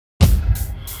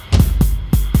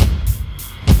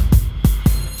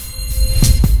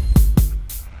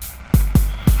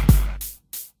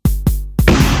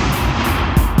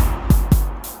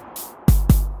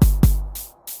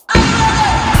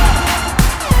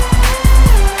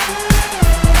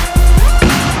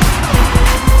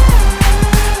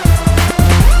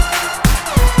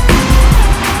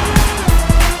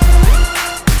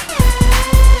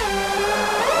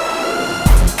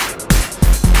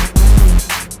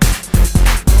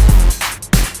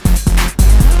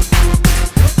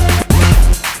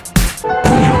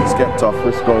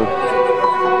Frisco.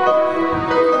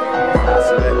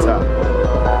 Selector.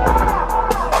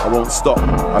 I won't stop.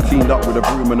 I cleaned up with a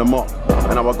broom and a mop.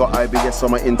 And now I got IBS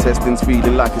on my intestines,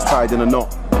 feeling like it's tied in a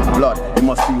knot. Blood, it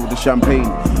must be all the champagne.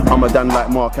 I'm a Dan like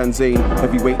Mark and Zane,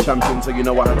 heavyweight champion, so you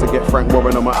know I had to get Frank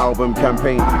Warren on my album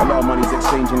campaign. A lot of money's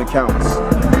exchanging accounts,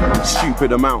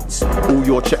 stupid amounts. All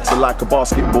your checks are like a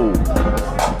basketball.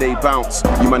 They bounce,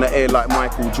 you man are air like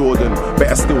Michael Jordan.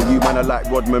 Better still, you man are like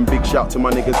Rodman. Big shout to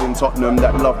my niggas in Tottenham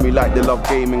that love me like they love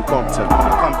game in Compton.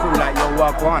 Come through like yo,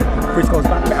 walk on. Frisco's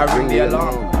back, better ring the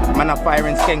alarm. Man, I'm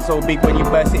firing skank so big when you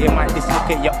burst it, it might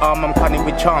dislocate your arm. I'm cunning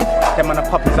with charm. Them man are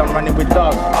puppies, I'm running with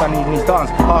dogs. Sunny in his dance,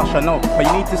 harsh I know. But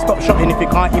you need to stop shotting if you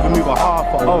can't even move a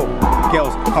half or oh.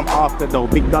 Girls, come after though.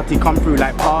 Big Dotty come through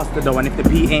like pasta though. And if the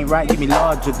beat ain't right, give me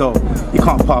larger though. You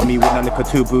can't part me with no liquor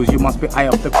 2 booze. You must be high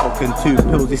off the coke and 2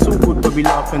 pills. It's all good when we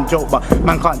laugh and joke, but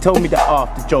man can't tell me that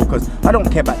after joke, cause I don't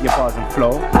care about your bars and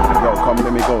flow. Yo, come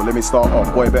let me go, let me start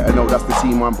off. Boy, better know that's the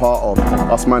team I'm part of.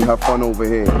 Us man have fun over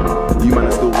here. You man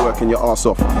are still working your ass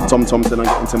off. Tom said I'm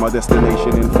getting to my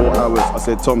destination in 4 hours. I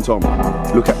said, Tom,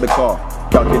 look at the car.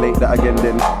 Calculate that again,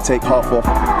 then take half off.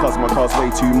 Cause my car's way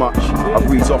too much. I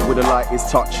breeze off with the lightest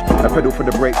touch. I pedal for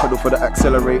the brake, pedal for the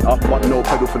accelerator, but no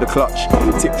pedal for the clutch.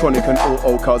 Tiptronic and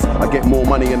auto, cause I get more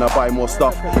money and I buy more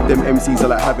stuff. Them MCs are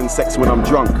like having sex when I'm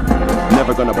drunk.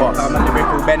 Never gonna bust. I'm a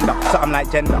lyrical bender, so I'm like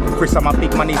gender. Chris, I'm a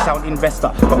big money sound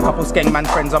investor. Got a couple skeng man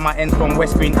friends on my ends from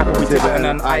West Green, Apple, Tiverton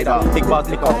and Ida. Big bars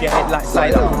lick off your head like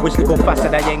cider. Wish they go faster,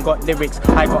 they ain't got lyrics.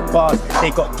 I got bars,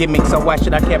 they got gimmicks. So why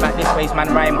should I care about this waste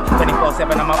man rhymer?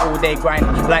 24/7, I'm a all day grind.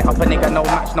 Light up a nigga, no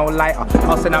match, no lighter.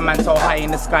 Us and a man so high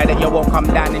in the sky that you won't come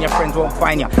down and your friends won't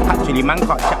find you. Actually, man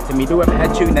can't chat to me. Do a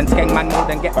better tune and skeng man more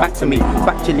than get back to me.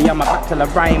 Actually, I'm a bachelor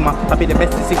rhymer. I'll be the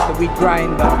best since the week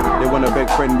grinder. They want a big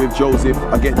friend with Joseph.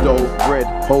 I get dough, bread,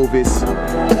 Hovis.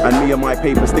 And me and my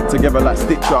paper stick together like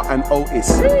Stitcher and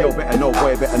Otis. Yo, better know,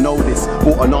 boy, better know this.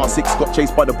 Bought an R6, got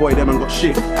chased by the boy, them and got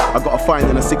shift. I got a fine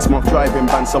in a 6-month driving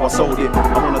ban, so I sold it.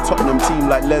 I'm on a Tottenham team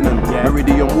like Lennon.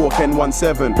 Meridian Walk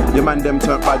N17. Your man them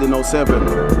turned bad in 07.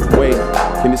 Wait,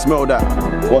 can you smell that?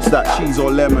 What's that, cheese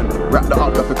or lemon? Wrap that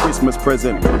up like a Christmas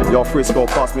present. Yo, Frisco,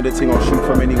 pass me the ting, I'll shoot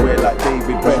from anywhere like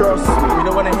David Beckham. You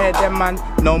don't wanna hear them man,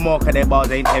 no more cause their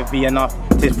bars ain't heavy enough.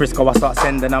 Till Frisco I start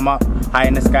sending them up. High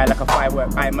in the sky like a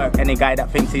firework, I murk any guy that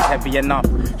thinks he's heavy enough.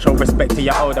 Show respect to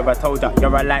your older, I told ya,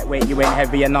 you're a lightweight, you ain't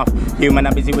heavy enough. You man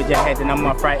are busy with your head and I'm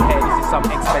off right here, this is some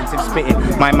expensive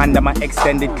spitting. My man done my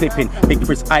extended clipping, big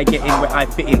Chris I get in where I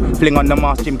fit in. Fling on the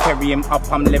mask, Jim carry him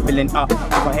up, I'm leveling up.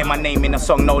 If I hear my name in a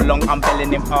song no long, I'm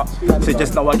belling him up. So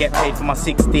just know I get paid for my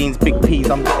 16s, big P's,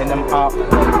 I'm getting them up.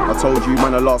 I told you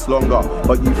man, I last longer,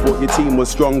 but you thought your team was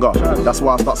stronger. That's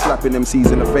why I start slapping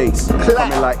MCs in the face.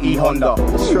 Coming like E-Honda.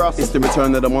 It's the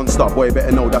return of the monster, boy,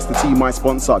 better know that's the team I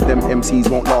sponsor. Them MCs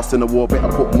won't last in the war, better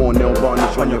put more nail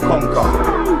varnish on your conker.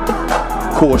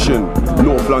 Caution,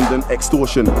 North London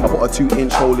extortion. I got a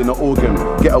 2-inch hole in the organ.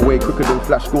 Get away quicker than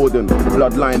Flash Gordon.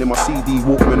 Bloodline in my CD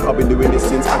Walkman. I've been doing this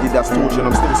since Adidas torsion.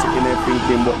 I'm still sitting there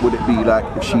thinking, what would it be like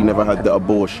if she never had the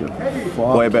abortion?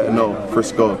 Boy, better know.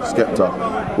 Frisco, Skepta.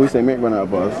 What do you say, mate? Run out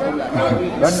of bars.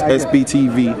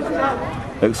 SBTV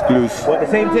exclusive. What, the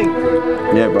same thing?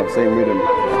 Yeah, bro, same rhythm.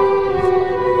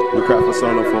 Look out for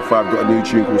Solo 45. Got a new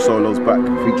tune called Solo's Back,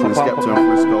 featuring Skepta and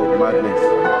Frisco. Madness.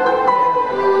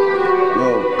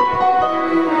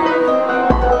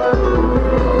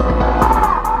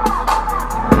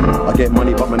 I get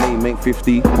money but my name ain't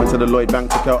 50. Went to the Lloyd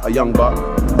Bank, took out a young buck.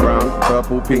 Brown,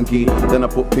 purple, pinky. Then I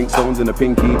put pink stones in the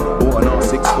pinky. Bought an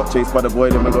R6, got chased by the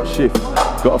boy, then I got shift.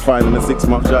 Got a fine in a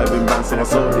 6-month driving ban, so I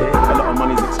sold it. A lot of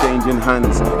money's exchanging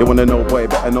hands. They wanna know, boy,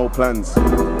 better know plans.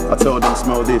 I told them,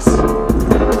 smell this.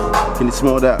 Can you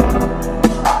smell that?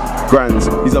 Grands,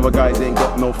 these other guys ain't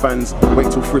got no fans.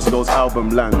 Wait till Frisco's album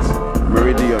lands.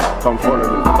 Meridian, come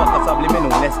follow me. Fuck a subliminal,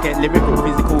 let's get lyrical,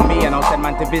 physical me and I'll send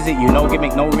man to visit you. No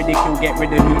gimmick, no ridicule, get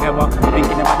rid of whoever.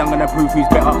 Thinking if I'm gonna prove who's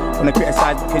better. Wanna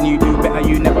criticize, but can you do better?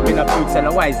 You never been a food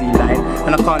seller, why is he lying?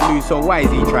 And I can't lose, so why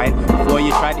is he trying? Before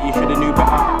you tried it, you should've knew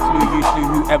better. Slew you,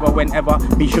 slew whoever, whenever.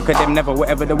 Me shook at them, never,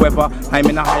 whatever the weather. I'm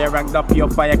in a higher ranked up, your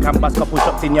fire can bust. Couple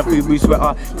shots in your boo-boo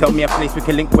sweater. Tell me a place we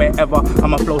can link wherever.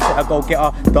 I'm a flow setter, go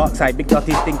getter. Dark side, big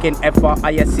dotties thinking ever.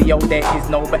 ISCO, there is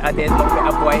no better, there's no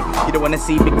better boy. You don't wanna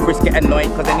see big Frisk get annoyed,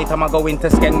 cause anytime I go into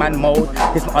skeng man mode,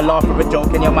 it's not a laugh or a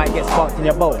joke and you might get sparked in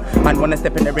your boat. Man wanna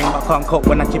step in the ring but can't cope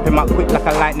when I chip him out quick like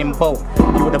a lightning bolt.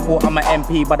 You would've thought I'm an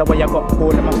MP by the way I got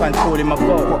called and my fans calling my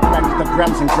phone. Got grams to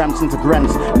grams and grams into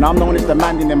grams, and I'm known as the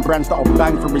man in them brands that'll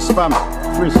bang for his fam.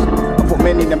 Frisk. put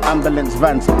many in them ambulance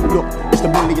vans. Look, it's the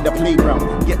bully in the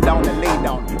playground. Get down and lay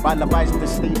down. But I advise to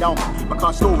stay down. But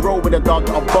I still roll with a dog.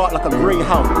 I'll bark like a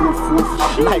greyhound. Woof,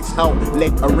 woof. Lights out,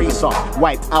 leg eraser,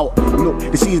 wiped out. Look,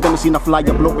 the sea's never seen a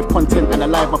flyer blow with content and a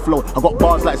live flow. I got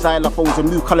bars like xylophones and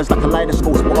new colours like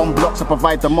kaleidoscopes. But on blocks I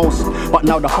provide the most. But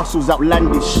now the hustle's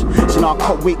outlandish. So now I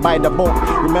can't wait by the boat.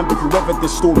 Remember who weathered the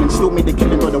storm and still made the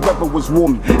killing though the weather was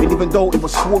warm. And even though it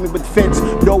was swarming with feds,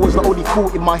 no was the only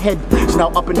thought in my head. So now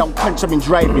up and down punch I've been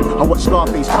driving. I watched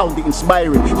Scarface, found it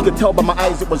inspiring. You could tell by my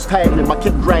eyes it was tiring. I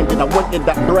kept grinding, I wanted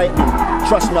that brightening.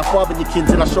 Trust me, I fathered your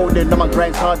kids and I showed them that my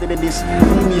grind's harder than this.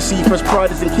 You see first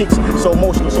Pradas and kicks, so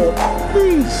emotional, so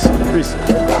please. Chris.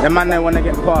 The man they wanna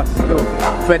get past still.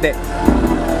 FedEx.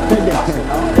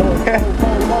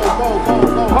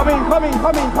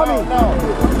 Coming.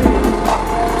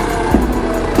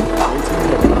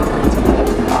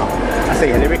 I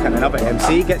say a lyric and another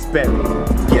MC gets buried.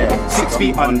 Yeah, 6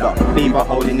 feet under. Leave a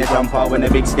hole in your jumper when the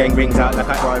big skeng rings out like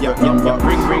a private number.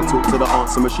 Ring. Talk to the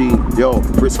answer machine. Yo,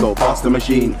 Frisco, pass the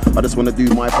machine. I just wanna do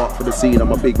my part for the scene.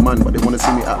 I'm a big man, but they wanna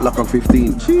see me act like I'm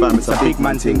 15. Fam, it's a big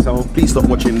man thing, so please stop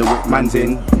watching the wig man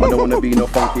thing. I don't wanna be no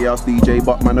funky house DJ,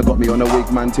 but man, I got me on a wig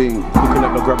man thing. Looking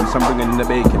at the grabbers, I'm bringing in the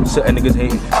bacon. Certain niggas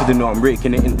hating, cause they know I'm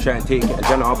raking it in, try and take it. And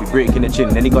Jenna, I'll be breaking the chin.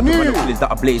 Then he got the monopolies that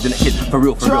are blazing the shit. For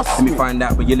real. Let me find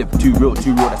out, but you live too real.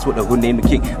 That's what the hood name the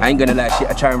king. I ain't gonna lie, shit.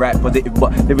 I try and write positive,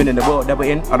 but living in the world that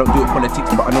we're in, I don't do it politics,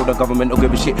 but I know the government don't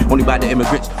give a shit. Only about the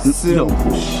immigrants. No,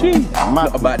 shit.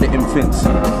 Not about the infants.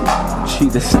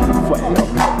 Jesus.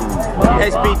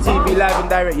 SBTV live and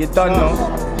direct, you done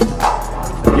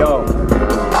know. Yo.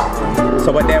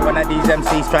 So we're there when these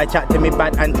MCs try chat to me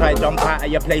bad and try jump out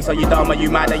of your place. Are you dumb or you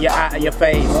mad or you out of your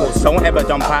face? Don't ever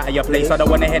jump out of your place. I don't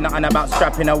wanna hear nothing about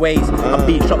strapping away. I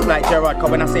beat shots like Gerard, cause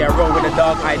when I say I roll with a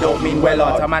dog, I don't mean well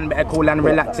odds. A man better cool and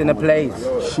relax in the place.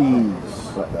 Cheese.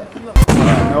 Like that.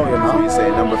 No, you know, you say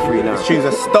number 3 now. Choose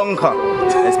a stonker.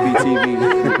 SBTV.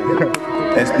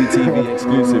 SBTV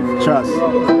exclusive. Trust.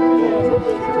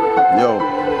 Yo.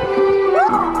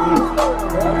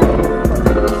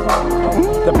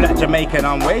 The black Jamaican,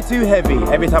 I'm way too heavy.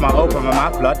 Every time I open my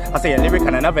mouth, blood, I say a lyric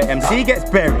and another MC gets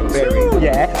buried.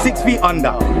 Yeah, 6 feet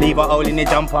under. Leave a hole in the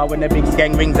jumper when the big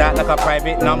skeng rings out like a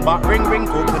private number. Ring,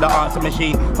 talk to the answer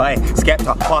machine. Hey,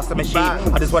 Skepta, pass the machine.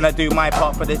 I just wanna do my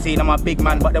part for the scene. I'm a big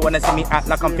man, but they wanna see me act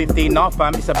like I'm 15. Nah,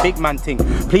 fam, it's a big man thing.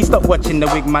 Please stop watching the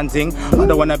wig man thing. I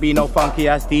don't wanna be no funky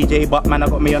ass DJ, but man, I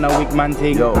got me on a wig man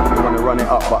thing. Yo, you wanna run it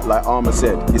up, but like Armour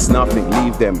said, it's nothing,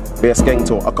 leave them. Bare skeng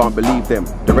talk, I can't believe them.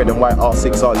 The red and white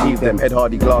R6, I'll leave them. Ed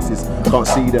Hardy glasses, can't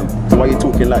see them. So why you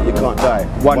talking like you can't die?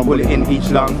 One bullet in each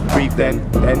lung, breathe then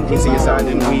you see you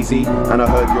sounding wheezy. And I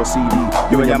heard your CD,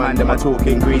 you and your man, them are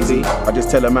talking greasy. I just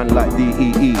tell a man like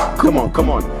DEE, come on.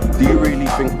 Do you really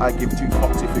think I give 2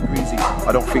 fucks if you're greasy?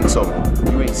 I don't think so.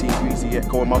 You ain't seen greasy yet.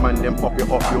 Go on my man, then pop it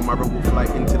off. You'll my rebel flight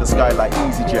into the sky like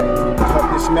EasyJet.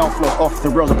 The smell flows off the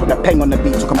rails. I put that peng on the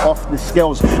beat, took 'em off the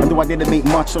scales. And though I didn't make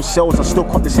much of sales, I still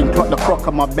caught the same clock, the crock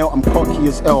on my belt. I'm cocky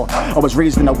as hell. I was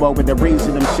raised in a world where they're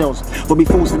raising them shells. Don't be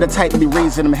fools with the type to be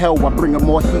raising them hell. I bring them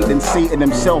more heat than Satan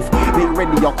himself. They ain't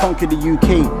ready, I'll conquer the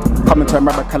UK. Coming to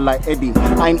America like Eddie.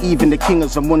 I ain't even the king of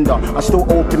Zamunda. I still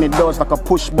opening doors like a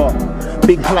push bar.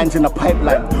 Big plans in the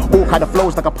pipeline. All kind of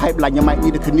flows like a pipeline. You might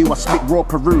need a canoe. I spit raw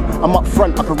Peru. I'm up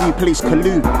front, I can replace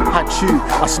Kalu. Hachu,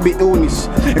 I spit illness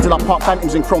until I pop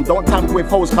phantoms in chrome. Don't tamper with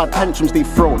hoes, card tantrums they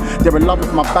throw. They're in love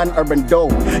with my banter and dough.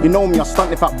 You know me, I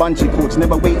stunt if at bungee cords.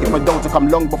 Never waited for dough to come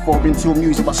long before. Into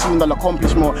music, but soon I'll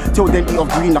accomplish more. Till then, eat of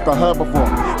green like a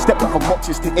herbivore. Stepped up from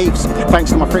boxes to apes,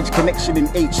 thanks to my French connection in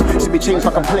H. So we changed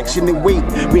our complexion in weight.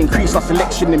 We increased our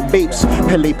selection in babes.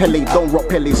 Pele, don't rock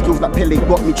Pele. Skills like Pele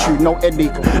got me true, no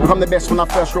headache. I'm the best when I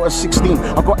first wrote at 16.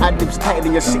 I got ad-libs tighter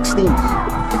than your 16.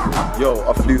 Yo,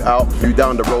 I flew out, flew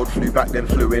down the road, flew back then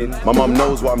flew in. My mum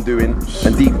knows what I'm doing,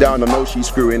 and deep down I know she's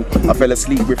screwing. I fell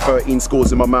asleep with 13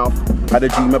 scores in my mouth. Had a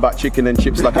dream about chicken and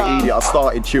chips like an idiot, I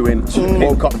started chewing.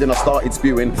 Woke up, then I started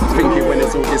spewing. Thinking when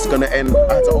is all this gonna end?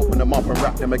 I had to open them up and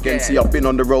wrap them again. See, I've been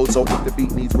on the road, so if the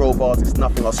beat needs roll bars, it's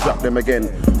nothing, I'll strap them again.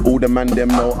 All the man them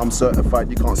know I'm certified,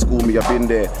 you can't school me, I've been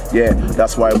there. Yeah,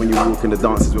 that's why when you walk in the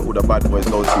dances where all the bad boys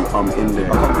go to, I'm in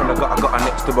there. I come from the gut, I got a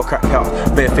next to a crack house.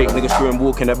 Bare fake niggas screwing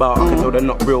walking about. I can tell they're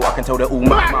not real, I can tell they're all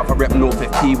mouth. I rep North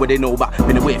FP where they know about.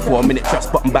 Been away for a minute,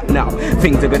 trust, but I'm back now.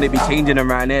 Things are gonna be changing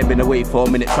around here. Been away for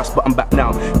a minute, trust, but I'm back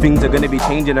now. Things are gonna be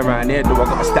changing around here. Do I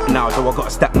got a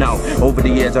step now? Over the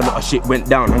years, a lot of shit went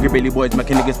down. Hungry Billy boys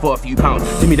making niggas for a few pounds.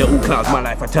 To me, they're all clowns, my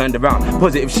life I turned around.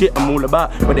 Positive shit I'm all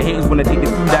about. But the haters wanna take the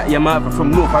food out of your mouth. I'm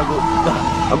from North, I go.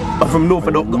 I'm from North,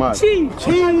 I don't go. Cheese.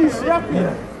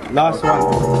 Last one.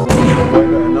 Boy,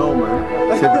 better know,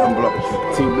 man. Tiverton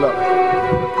block. T-block.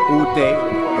 All day.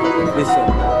 Listen.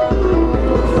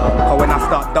 Cause when I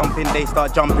start dumping, they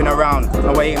start jumping around.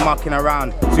 No way ain't mucking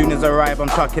around. Soon as I arrive, I'm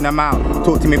chucking them out.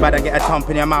 Talk to me bad, I get a thump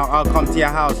in your mouth. I'll come to your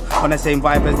house on the same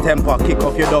vibe as temper. Kick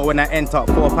off your door when I enter.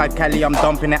 4 or 5 Cali, I'm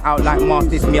dumping it out like Mars.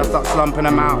 This me, I start slumping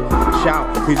them out.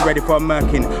 Shout, who's ready for a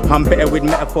murking? I'm better with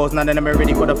metaphors, none of them are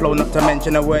ready for the flow. Not to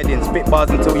mention a wording. Spit bars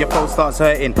until your flow starts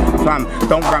hurting. Fam,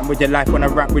 don't rap with your life. When I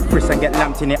rap with Frisco and get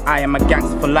lamped in it, I am a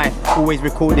gangster for life. Always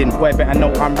recording, boy better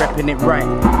know I'm repping it right.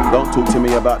 Don't talk to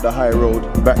me about the high road.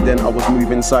 Back then I was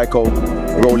moving psycho.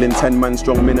 Rolling 10 man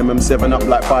strong, minimum 7 up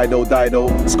like Fido Dido.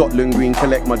 Scotland Green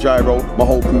collect my gyro. My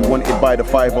whole crew wanted by the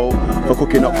 5-0 for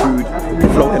cooking up food.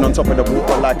 Floating on top of the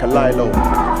water like a lilo.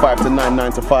 5 to 9,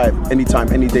 9 to 5.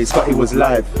 Anytime, any day, Scotty was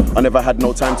live. I never had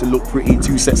no time to look pretty.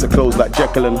 2 sets of clothes like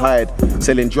Jekyll and Hyde.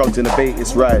 Selling drugs in a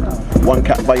Batis ride. 1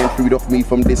 cat buying food off me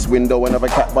from this window. Another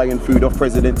cat buying food off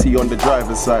President T on the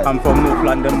driver's side. I'm from North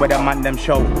London where the man them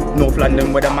show. North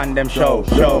London where the man them show.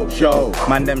 Show.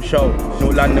 Man them show.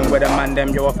 North London where the man them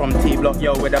yo. From T-block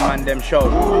yo where the man them show.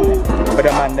 Where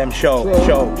the man them show.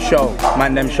 Show.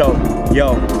 Man them show.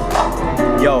 Yo.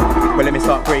 Well let me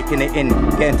start breaking it in.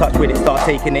 Get in touch with it, start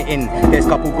taking it in. There's a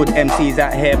couple good MCs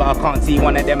out here, but I can't see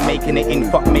one of them making it in.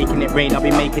 Fuck making it rain, I'll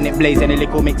be making it blaze. And a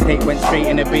little mixtape went straight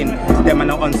in the bin. Them are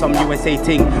not on some USA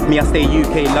ting. Me I stay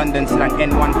UK, London slang,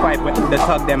 N15 where all the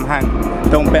tug them hang.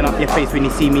 Don't bend up your face when you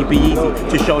see me, be easy.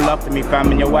 Just show love to me fam,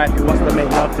 and your wife who wants to make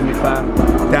love to me fam.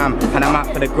 Damn, and I'm out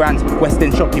for the grands.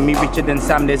 Western shopping me richer than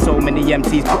Sam. There's so many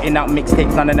MCs putting out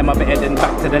mixtapes, none of them are better than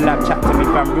Back to the Lab. Chat to me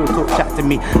fam, real talk chat to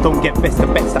me. Don't get best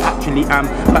of bets, I actually am.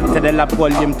 Back to the Lab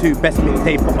volume 2, best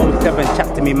mixtape for 07.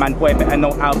 Chat to me man, boy better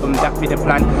know album, that be the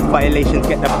plan. Violations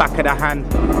get the back of the hand.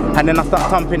 And then I start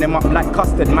thumping him up like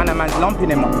custard, man a man's lumping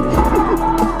him up.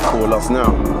 Call us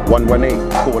now, 118,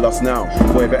 call us now.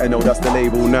 Boy better know that's the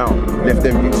label now. Left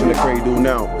them youths in the cradle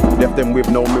now. Left them with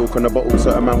no milk on the bottle.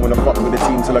 Certain man wanna fuck with the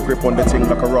team till I grip on the ting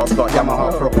like a rascal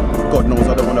Yamaha frog. God knows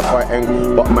I don't wanna fight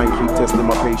eng, but man keep testing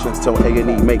my patience. Tell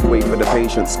A&E make way for the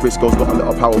patience. Frisco's got a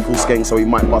little powerful skeng, so he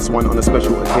might bust one on a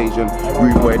special occasion.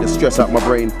 Rude boy, the stress out my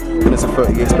brain. When it's a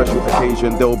 38 special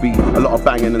occasion, there'll be a lot of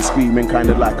banging and screaming,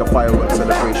 kinda like a fireworks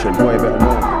celebration. Boy better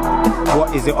know.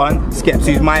 What is it on? Skeps,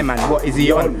 who's my man? What is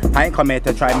he on? I ain't come here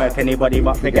to try murk anybody,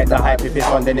 but forget the hype. If it's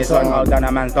on, then it's on. All done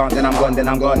a man's dance, then I'm gone,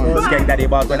 Skeng daddy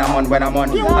bars when I'm on.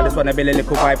 I just wanna build a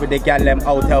little vibe with the gal, them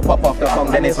hotel, pop off the song,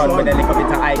 then it's on. With a little bit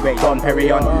of high grade, Don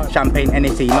Perry on. Champagne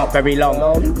Hennessy, not very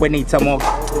long. We need some more.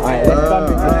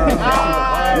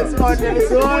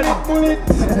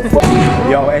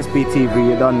 Yo, SBTV,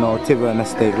 you don't know, Tiverton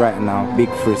Estate right now, Big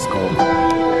Frisco.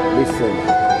 Listen.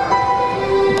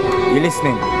 You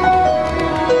listening?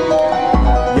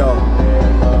 Yo,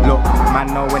 look, man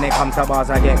know when it comes to bars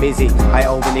I get busy. I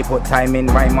overly put time in,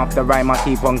 rhyme after rhyme I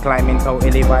keep on climbing.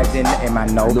 Totally vibes in letting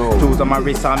man know. Tools on my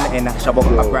wrist I'm letting that show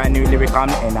up. A brand new lyric I'm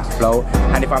letting that flow.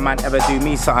 And if a man ever do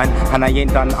me something and I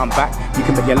ain't done, I'm back. You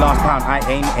can bet your last pound I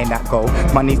ain't in that goal.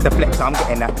 Money's the flex, I'm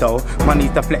getting that dough.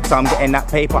 Money's the flex, I'm getting that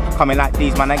paper. Coming like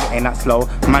these man, I getting that slow.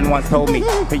 Man once told me,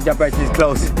 put your bridges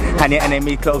close and your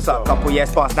enemy close up. Couple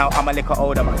years past now, I'm a little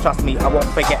older, but trust me, I won't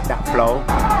forget that flow.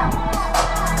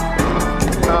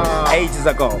 Ages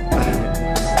ago.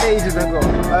 Ages ago.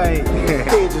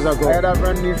 Ages ago. I had that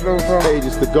brand new flow from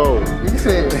ages to go. You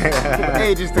said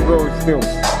ages to go still.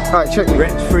 Alright, check me.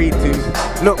 Wretch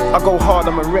 3-2. Look, I go hard,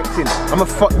 I'm a Rexing. I'ma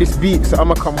fuck this beat, so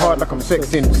I'ma come hard like I'm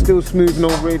sexing. Still smooth, no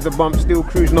razor bump, still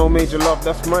cruise, no major love,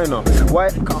 that's minor. Why?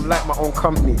 I'm like my own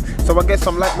company. So I guess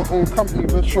I'm like my own company.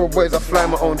 Real sure boys, I fly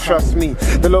my own, trust me.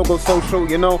 The logo's so true,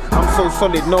 you know. I'm so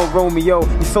solid, no Romeo.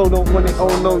 You so don't want it,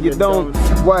 oh no, you don't.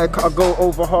 Why? I go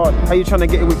over hard. How you tryna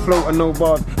get it with flow and no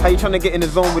bars? How you tryna get in the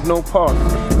zone with no pass?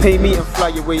 Pay me and fly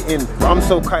your way in. But I'm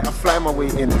so kite, I fly my way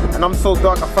in. And I'm so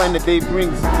dark, I find the day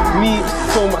brings me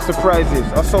so much surprises.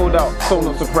 I sold out, so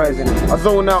not surprising. I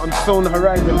zone out and zone the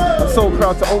horizon. I'm so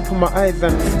proud to open my eyes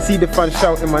and see the fans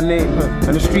shouting my name.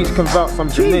 And the streets can vouch I'm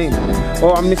Jermaine.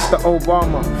 Oh, I'm Mr.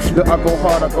 Obama. Look, I go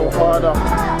hard, I go harder.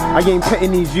 I ain't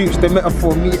petting these youths, they met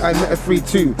for me, I met a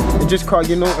 3-2. And just call,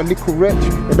 you know, a little wretch,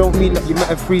 it don't mean that you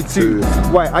met a 3-2.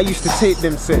 Why? I used to tape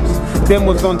them sets. Them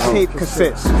was on tape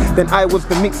cassettes. Then I was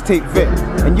the mixtape vet.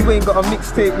 And you ain't got a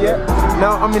mixtape yet?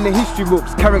 Now I'm in the history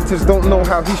books. Characters don't know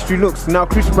how history looks. Now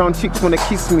Chris Brown chicks wanna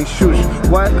kiss me, shush.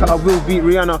 Why? Cause I will beat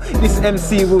Rihanna. This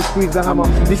MC will squeeze the hammer.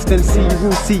 This then see you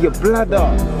will see your bladder.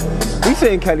 What you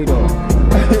saying, Calibar?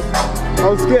 I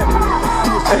was scared.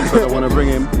 So I don't want to bring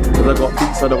him, because I got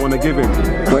beats I don't want to give him.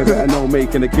 Boy better know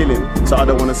making a killing, so I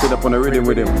don't want to sit up on a rhythm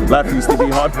with him. Life used to be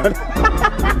hard, man.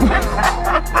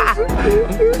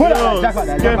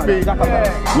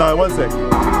 No, one sec.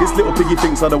 This little piggy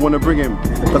thinks I don't want to bring him,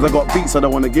 because I got beats I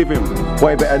don't want to give him.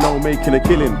 Boy better know making a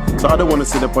killing, so I don't want to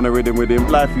sit up on a rhythm with him.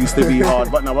 Life used to be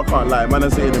hard, but now I can't lie. Man,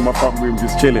 I'm sitting in my front room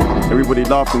just chilling. Everybody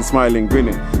laughing, smiling,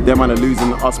 grinning. Them man are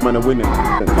losing, us man are winning.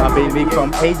 I've been big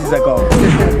from ages ago.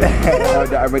 I heard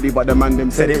that already, but the man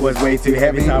them Said it was way too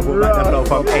heavy, so I brought back the flow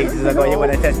from ages ago. You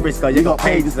wanna test Frisco, you got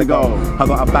pages to go. I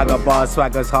got a bag of bars,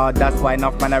 swaggers hard, that's why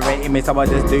enough man are rating me. So I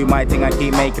just do my thing and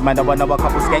keep making man. I want a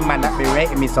couple skeng man that be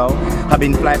rating me, so I've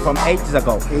been fly from ages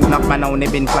ago. Enough man only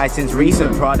been fly since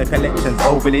recent. Prada collections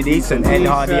overly decent. Ed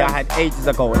Hardy I had ages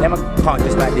ago. Them I can't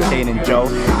just like the Shane and Joe.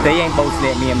 They ain't both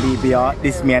let me and BBR.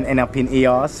 This me and end up in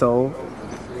ER, so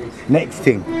next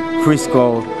thing,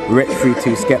 Frisco, Wretch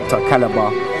 32, Skepta,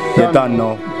 Calibar. You done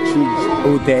know.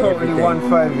 All day, every day.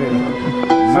 1-5 in.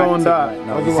 Zone that. Right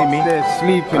now. You see me? There,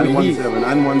 sleeping. and 1-7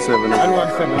 and 1-7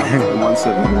 and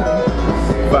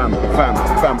 1-7.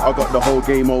 Fam, I got the whole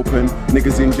game open.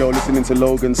 Niggas in jail listening to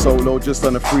Logan solo, just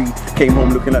on a free. Came home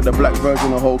looking like the black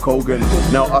version of Hulk Hogan.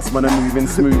 Now us man are moving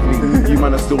smoothly. You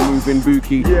man are still moving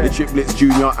bookie. The triplets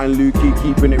Junior and Lukey,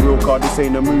 keeping it real card, this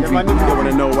ain't a movie. They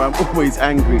wanna know why I'm always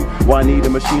angry, why I need a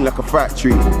machine like a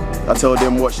factory. I tell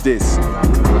them watch this.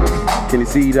 Can you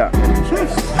see that?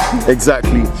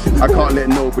 Exactly. I can't let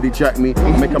nobody jack me.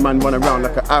 Make a man run around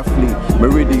like an athlete.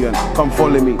 Meridian, come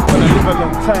follow me. When I live a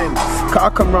long time, cause I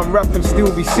can run rap and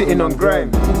still be sitting on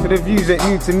grime. So the views ain't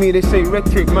new to me, they say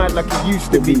rhetoric mad like it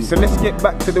used to be. So let's get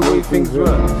back to the way things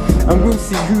were, and we'll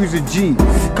see who's a G.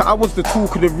 Cause I was the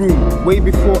talk of the room, way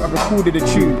before I recorded a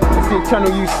tune. I think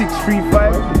channel use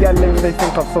 635, yeah, they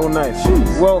think I'm so nice.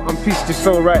 Well, I'm pitched just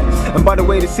so right. And by the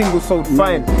way, the single sold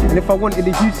fine. And if I wanted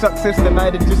a huge success, then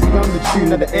I'd have just done the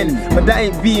tune at the end. But that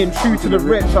ain't being true to the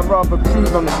Wretch, I'd rather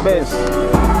prove I'm the best.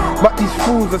 But these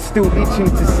fools are still itching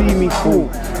to see me fall.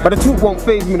 But the talk won't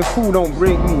fade me, the fool don't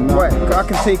break me. Right, cause I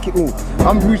can take it all.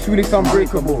 I'm Bruce Willis,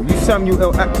 unbreakable. You Samuel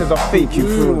L. actors are fake, you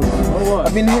fool.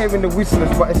 I've been hearing the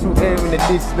whistlers, but it's all air in the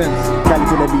distance. Cali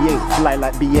to the BA, fly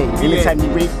like BA. Anytime you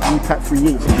rate, you tap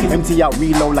 3H. Empty out,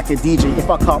 reload like a DJ. If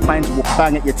I can't find you, we'll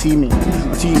bang at your teammate.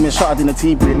 My team is shot in the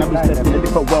team brain. Now we step in a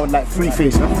different world like Free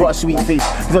Face. Got a sweet face,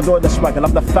 cause I adore the swag. I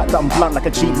love the fact that I'm blunt like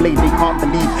a cheap blade. They can't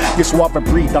believe this suave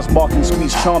breed that's barking,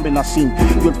 squeeze, charming. I seen.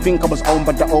 You'd think I was owned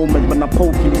by the omen. When I'm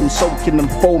poking him, soaking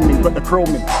and foaming, got the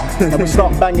chroming. And we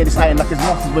start banging this iron like his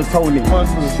muscles were tolling.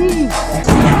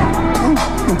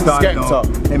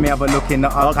 Skepta. Let me have a look in the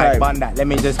archive on that. Let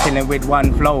me just chill with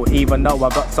one flow. Even though I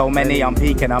got so many, I'm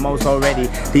peaking, I'm also ready.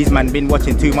 These man been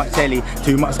watching too much telly,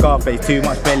 too much Scarface, too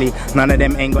much belly. None of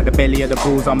them ain't got the belly of the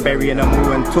bulls. I'm burying them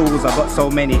all and tools. I got so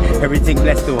many. Everything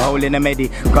blessed to hole in a medi.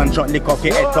 Gunshot lick off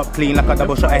your head top clean like a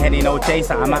double shot of Henny, no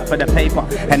chaser. I'm out for the paper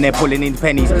and they're pulling in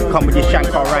pennies. Come with your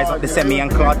shank, I'll rise up the semi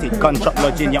and clot it. Gunshot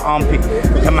lodge in your armpit.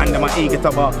 Commander, my eager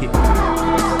to bark it.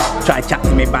 Try chat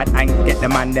to me bad and get the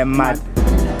man them mad.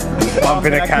 Bump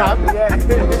in the cab.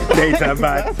 Later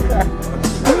bad.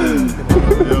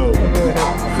 Yo,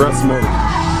 Frisco.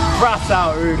 Brass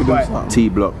out, rude boy.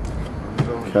 T-Block.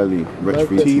 Kelly, Wretch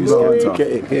 32, Skepta.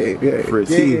 Get it.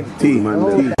 Frisco. T,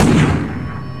 man.